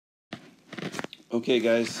Okay,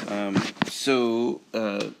 guys,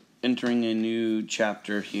 entering a new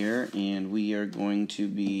chapter here, and we are going to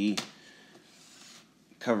be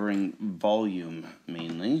covering volume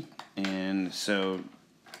mainly. And so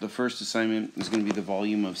the first assignment is going to be the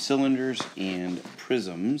volume of cylinders and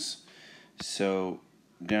prisms. So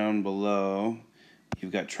down below,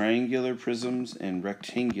 you've got triangular prisms and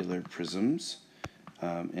rectangular prisms.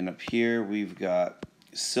 And up here, we've got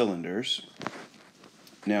cylinders.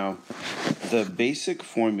 Now, the basic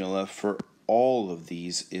formula for all of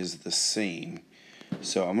these is the same.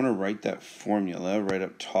 So I'm going to write that formula right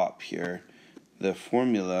up top here. The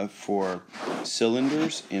formula for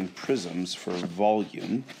cylinders and prisms for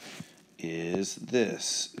volume is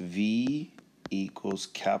this. V equals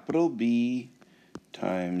capital B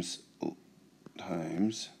times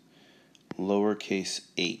lowercase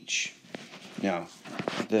h. Now,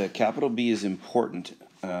 the capital B is important.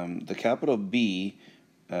 The capital B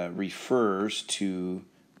refers to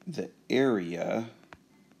the area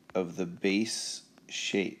of the base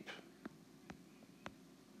shape.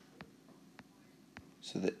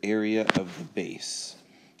 So the area of the base.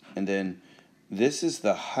 And then this is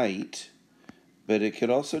the height, but it could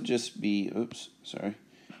also just be,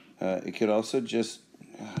 it could also just,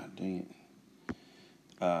 dang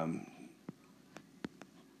it.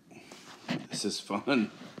 This is fun.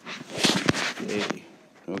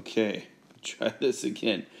 Okay. Try this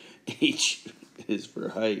again. H is for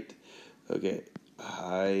height. Okay,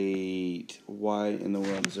 height. Why in the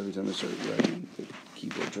world is every time I start writing the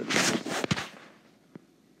keyboard trying to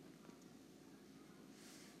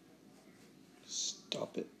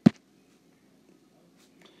stop it?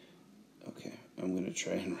 Okay, I'm gonna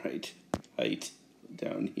try and write height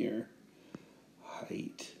down here.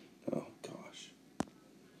 Height. Oh gosh.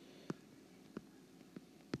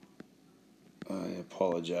 I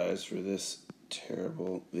apologize for this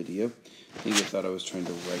terrible video. I think I thought I was trying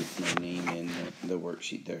to write my name in the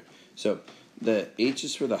worksheet there. So the H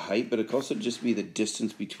is for the height, but it could also just be the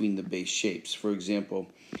distance between the base shapes. For example,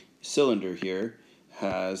 cylinder here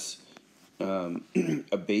has a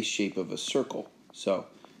base shape of a circle. So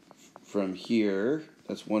from here,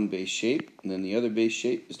 that's one base shape, and then the other base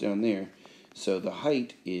shape is down there. So the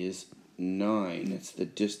height is 9. It's the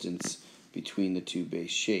distance between the two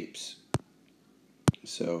base shapes.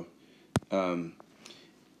 So, and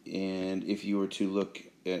if you were to look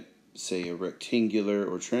at, say, a rectangular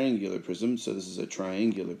or triangular prism, so this is a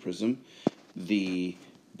triangular prism, the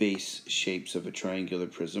base shapes of a triangular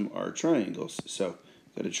prism are triangles. So,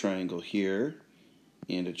 got a triangle here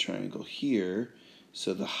and a triangle here.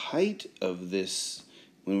 So the height of this,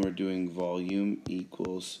 when we're doing volume,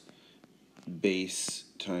 equals base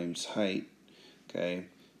times height. Okay,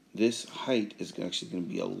 this height is actually going to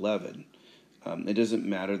be 11. It doesn't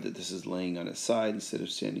matter that this is laying on its side instead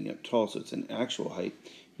of standing up tall, so it's an actual height.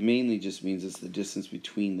 Mainly just means it's the distance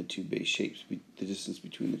between the two base shapes, the distance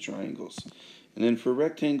between the triangles. And then for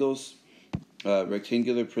rectangles,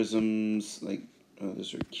 rectangular prisms, like,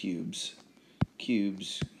 those are cubes.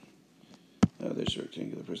 There's a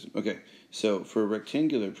rectangular prism. Okay, so for a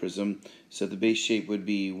rectangular prism, so the base shape would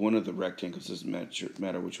be one of the rectangles. Doesn't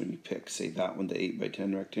matter which one you pick. Say that one, the 8 by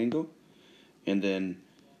 10 rectangle. And then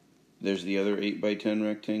there's the other 8 by 10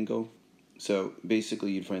 rectangle. So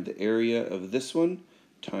basically you'd find the area of this one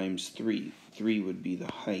times 3. 3 would be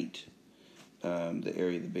the height. The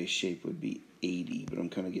area of the base shape would be 80, but I'm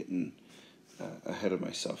kind of getting ahead of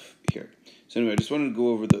myself here. So anyway, I just wanted to go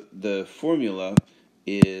over the formula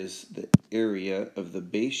is the area of the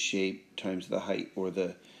base shape times the height, or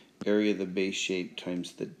the area of the base shape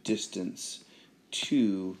times the distance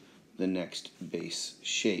to the next base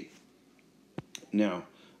shape. Now,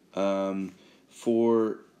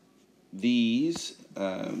 for these,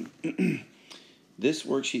 this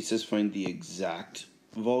worksheet says find the exact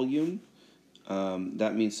volume.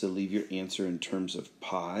 That means to leave your answer in terms of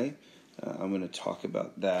pi. I'm going to talk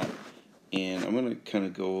about that, and I'm going to kind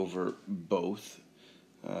of go over both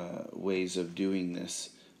ways of doing this.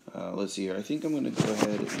 Let's see here. I think I'm going to go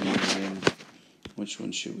ahead and which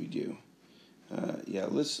one should we do? Yeah,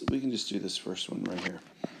 we can just do this first one right here.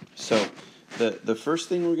 So the first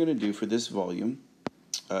thing we're going to do for this volume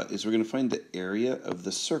is we're going to find the area of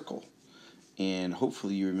the circle. And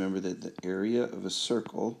hopefully you remember that the area of a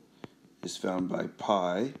circle is found by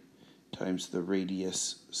pi times the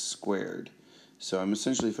radius squared. So I'm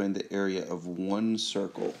essentially finding the area of one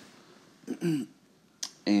circle.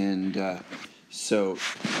 And so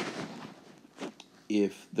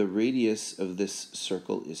if the radius of this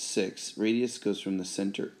circle is 6, radius goes from the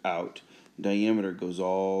center out, diameter goes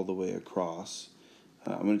all the way across.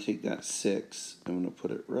 I'm going to take that 6, I'm going to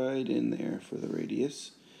put it right in there for the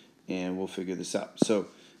radius, and we'll figure this out. So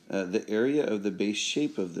the area of the base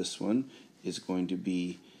shape of this one is going to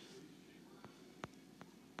be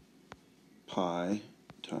pi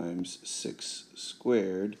times 6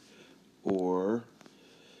 squared, or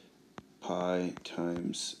pi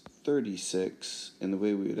times 36, and the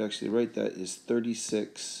way we would actually write that is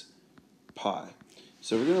 36 pi.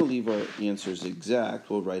 So we're going to leave our answers exact.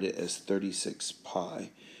 We'll write it as 36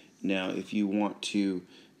 pi. Now, if you want to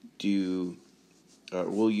do,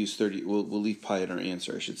 we'll leave pi in our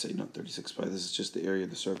answer, I should say, not 36 pi. This is just the area of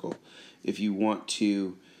the circle. If you want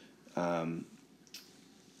to find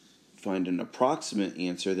an approximate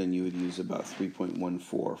answer, then you would use about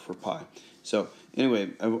 3.14 for pi. So anyway,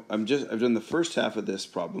 I've done the first half of this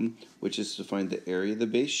problem, which is to find the area of the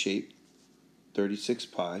base shape, 36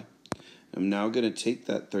 pi. I'm now going to take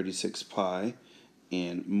that 36 pi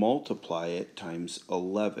and multiply it times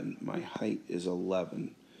 11. My height is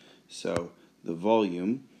 11. So the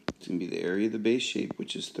volume is going to be the area of the base shape,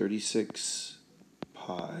 which is 36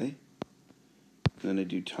 pi. Then I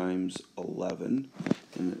do times 11.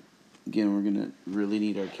 And again, we're going to really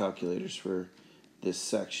need our calculators for this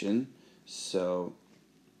section. So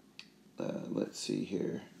let's see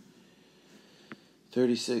here.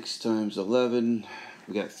 36 times 11,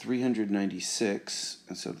 we got 396.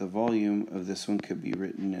 And so the volume of this one could be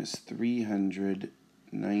written as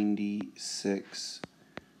 396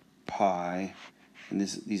 pi. And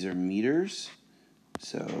these are meters.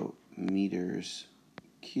 So meters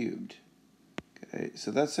cubed. Okay,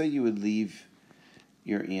 so that's how you would leave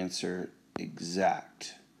your answer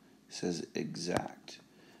exact. It says exact.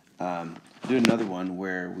 Do another one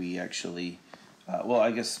where we actually, well,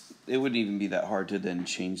 I guess it wouldn't even be that hard to then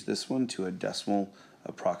change this one to a decimal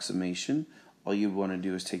approximation. All you want to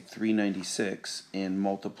do is take 396 and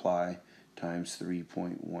multiply times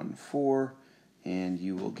 3.14, and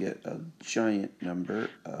you will get a giant number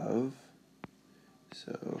of,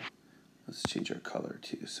 so let's change our color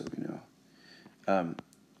too so we know.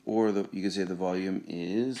 Or you could say the volume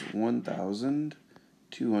is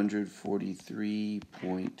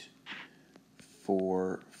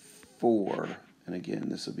 1,243.44, and again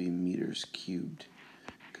this will be meters cubed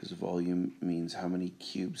because volume means how many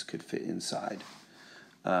cubes could fit inside.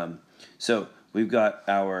 So we've got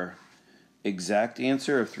our exact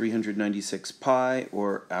answer of 396 pi,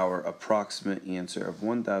 or our approximate answer of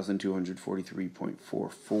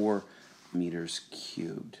 1,243.44 meters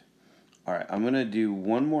cubed. Alright, I'm going to do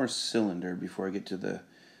one more cylinder before I get to the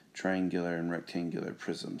triangular and rectangular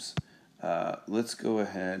prisms. Let's go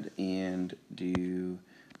ahead and do,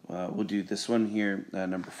 we'll do this one here,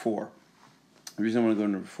 number 4. The reason I want to go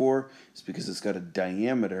to number 4 is because it's got a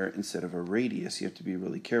diameter instead of a radius. You have to be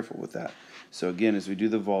really careful with that. So again, as we do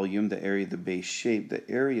the volume, the area of the base shape, the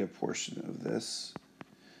area portion of this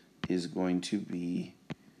is going to be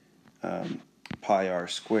pi r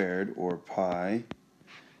squared, or pi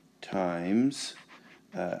times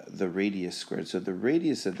the radius squared. So the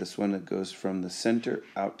radius of this one that goes from the center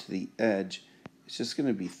out to the edge is just going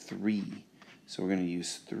to be 3. So we're going to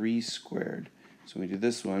use 3 squared. So when we do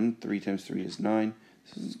this one, 3 times 3 is 9.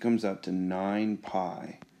 So this comes out to 9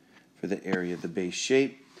 pi for the area of the base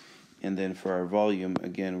shape. And then for our volume,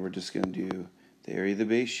 again, we're just going to do the area of the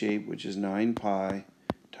base shape, which is 9 pi,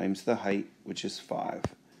 times the height, which is 5.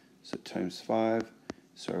 So times 5.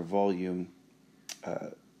 So our volume,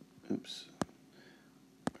 our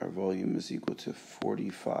volume is equal to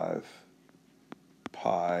 45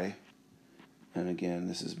 pi, and again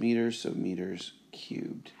this is meters, so meters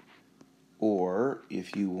cubed. Or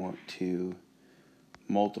if you want to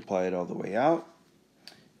multiply it all the way out,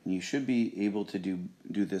 and you should be able to do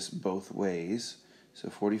this both ways, so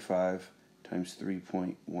 45 times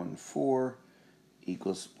 3.14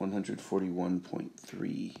 equals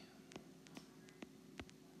 141.3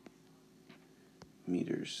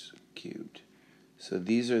 meters cubed. So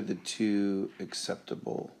these are the two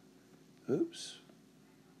acceptable, oops.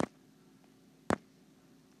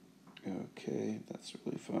 Okay, that's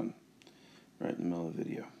really fun. Right in the middle of the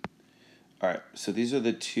video. Alright, so these are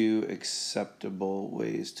the two acceptable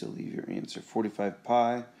ways to leave your answer. 45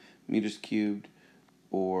 pi meters cubed,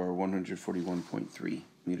 or 141.3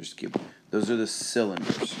 meters cubed. Those are the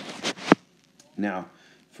cylinders. Now,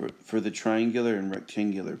 for the triangular and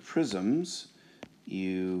rectangular prisms,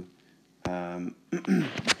 you have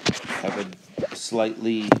a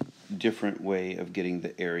slightly different way of getting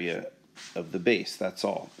the area of the base, that's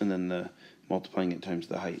all. And then the multiplying it times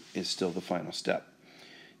the height is still the final step.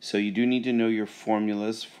 So you do need to know your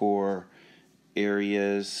formulas for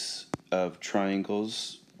areas of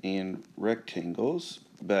triangles and rectangles,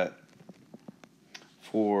 but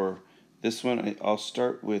for this one I'll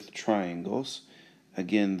start with triangles.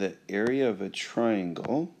 again, the area of a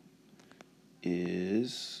triangle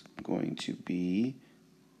is going to be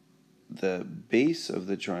the base of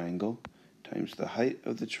the triangle times the height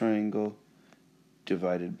of the triangle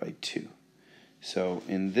divided by 2. So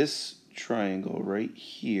in this triangle right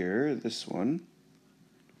here, this one,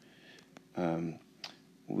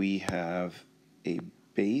 we have a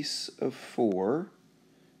base of 4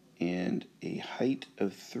 and a height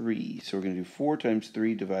of 3. So we're going to do 4 times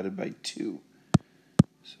 3 divided by 2.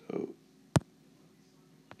 So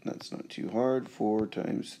that's not too hard. 4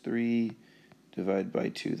 times 3 divided by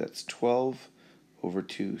 2. That's 12 over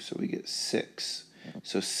 2. So we get 6.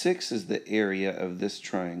 So 6 is the area of this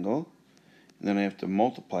triangle. And then I have to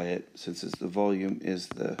multiply it, since it's the volume, is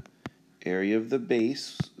the area of the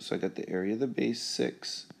base. So I got the area of the base,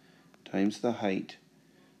 6, times the height.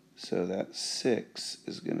 So that 6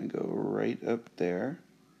 is going to go right up there.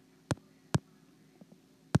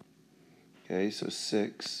 Okay, so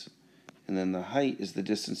 6. And then the height is the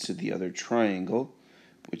distance to the other triangle,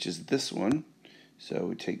 which is this one. So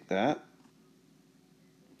we take that,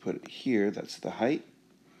 put it here, that's the height.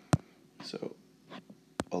 So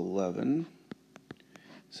 11.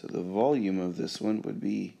 So the volume of this one would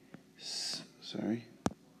be,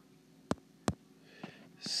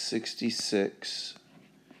 66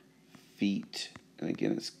 feet. And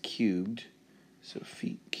again, it's cubed. So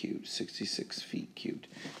feet cubed, 66 feet cubed.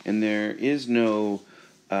 And there is no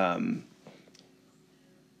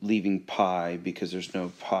leaving pi, because there's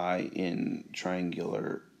no pi in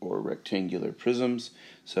triangular or rectangular prisms.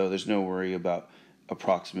 So there's no worry about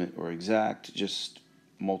approximate or exact. Just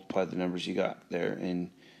multiply the numbers you got there and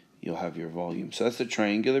you'll have your volume. So that's the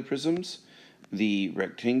triangular prisms. The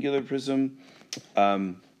rectangular prism,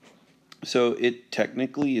 so it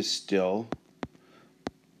technically is still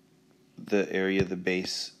the area of the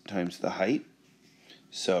base times the height.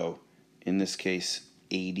 So in this case,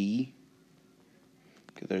 80.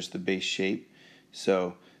 Okay, there's the base shape.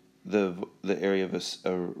 So the area of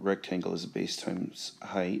a rectangle is base times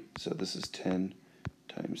height. So this is 10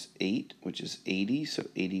 times 8, which is 80. So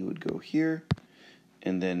 80 would go here.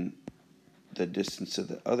 And then the distance to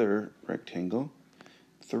the other rectangle,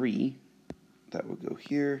 3, that would go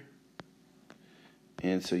here.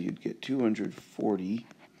 And so you'd get 240.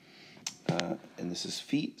 And this is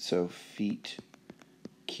feet, so feet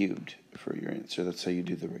cubed for your answer. That's how you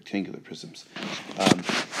do the rectangular prisms.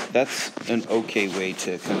 That's an okay way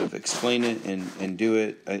to kind of explain it and do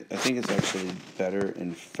it. I think it's actually better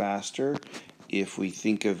and faster if we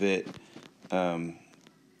think of it, oh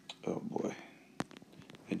boy.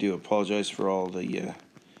 I do apologize for all the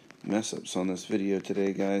mess-ups on this video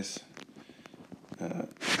today, guys.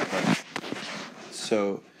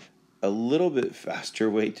 So a little bit faster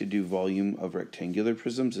way to do volume of rectangular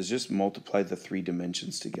prisms is just multiply the 3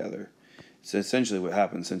 dimensions together. So essentially what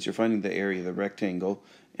happens, since you're finding the area of the rectangle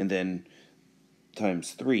and then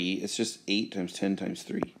times 3, it's just 8 times 10 times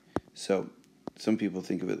 3. So some people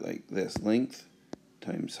think of it like this: length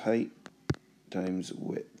times height times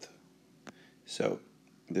width. So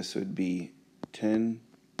this would be 10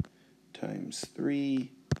 times 3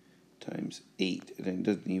 times 8. And it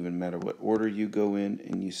doesn't even matter what order you go in,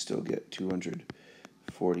 and you still get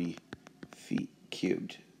 240 feet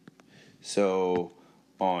cubed. So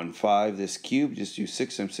on 5, this cube, just do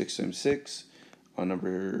 6 times 6 times 6. On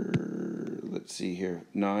number, let's see here,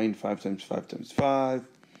 9, 5 times 5 times 5.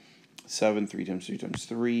 7, 3 times 3 times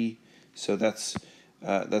 3. So that's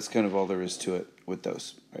kind of all there is to it with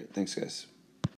those. All right, thanks, guys.